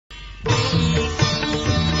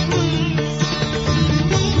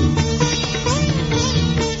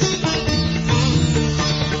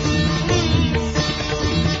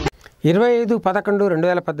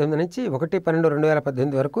(25/11/2018) నుంచి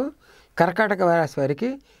 1/12/2018 వరకు కర్కాటక రాశి వారికి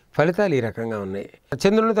ఫలితాలు ఈ రకంగా ఉన్నాయి.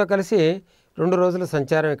 చంద్రునితో కలిసి 2 రోజుల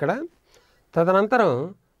సంచారం ఇక్కడ. తదనంతరం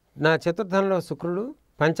నా చతుర్థంలో శుక్రుడు,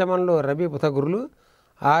 పంచమంలో రవి బుధ గురులు,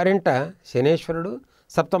 6ంట శనేశ్వరుడు,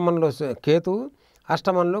 సప్తమంలో కేతువు,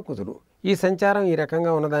 అష్టమంలో కుజుడు. ఈ సంచారం ఈ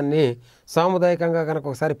రకంగా ఉన్నదాన్ని సాముదాయికంగా కనుక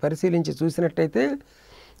ఒకసారి పరిశీలించి చూసినట్టయితే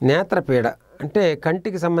నేత్రపీడ అంటే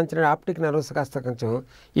కంటికి సంబంధించిన ఆప్టిక్ నర్వ్స్ కాస్త కొంచెం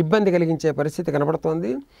ఇబ్బంది కలిగించే పరిస్థితి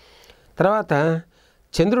కనబడుతోంది. తర్వాత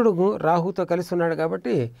చంద్రుడు రాహుతో కలిసి ఉన్నాడు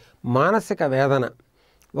కాబట్టి మానసిక వేదన,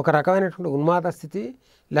 ఒక రకమైనటువంటి ఉన్మాద స్థితి,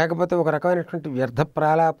 లేకపోతే ఒక రకమైనటువంటి వ్యర్థ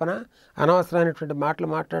ప్రాలాపన, అనవసరమైనటువంటి మాటలు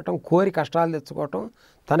మాట్లాడటం, కోరి కష్టాలు తెచ్చుకోవటం,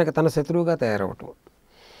 తనకి తన శత్రువుగా తయారవటం.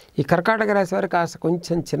 ఈ కర్కాటక రాశి వారికి కాస్త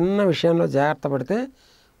కొంచెం చిన్న విషయంలో జాగ్రత్త పడితే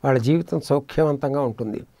వాళ్ళ జీవితం సౌఖ్యవంతంగా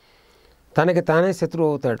ఉంటుంది. తనకి తానే శత్రువు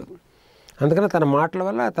అవుతాడు. అందుకని తన మాటల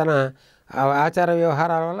వల్ల, తన ఆచార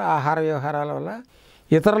వ్యవహారాల వల్ల, ఆహార వ్యవహారాల వల్ల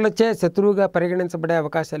ఇతరులచే శత్రువుగా పరిగణించబడే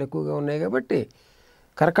అవకాశాలు ఎక్కువగా ఉన్నాయి. కాబట్టి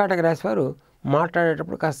కర్కాటక రాశి వారు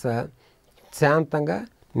మాట్లాడేటప్పుడు కాస్త శాంతంగా,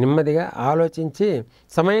 నెమ్మదిగా ఆలోచించి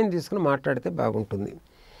సమయం తీసుకుని మాట్లాడితే బాగుంటుంది.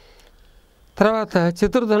 తర్వాత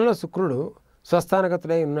చతుర్థంలో శుక్రుడు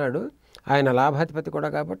స్వస్థానగతుడై ఉన్నాడు. ఆయన లాభాధిపతి కూడా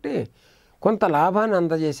కాబట్టి కొంత లాభాన్ని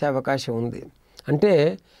అందజేసే అవకాశం ఉంది. అంటే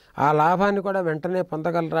ఆ లాభాన్ని కూడా వెంటనే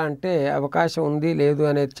పొందగలరా అంటే అవకాశం ఉంది లేదు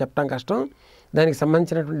అనేది చెప్పడం కష్టం. దానికి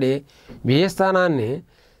సంబంధించినటువంటి వ్యయస్థానాన్ని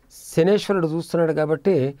శనేశ్వరుడు చూస్తున్నాడు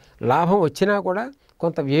కాబట్టి లాభం వచ్చినా కూడా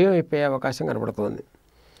కొంత వ్యయం అయిపోయే అవకాశం కనబడుతోంది.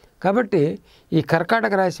 కాబట్టి ఈ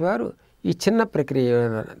కర్కాటక రాశి వారు ఈ చిన్న ప్రక్రియ,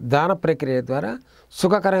 దాన ప్రక్రియ ద్వారా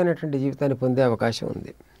సుఖకరమైనటువంటి జీవితాన్ని పొందే అవకాశం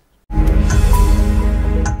ఉంది.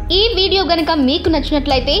 ఈ వీడియో గనుక మీకు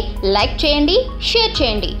నచ్చినట్లయితే లైక్ చేయండి, షేర్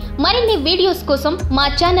చేయండి. మరిన్ని వీడియోస్ కోసం మా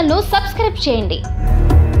ఛానల్ను సబ్స్క్రైబ్ చేయండి.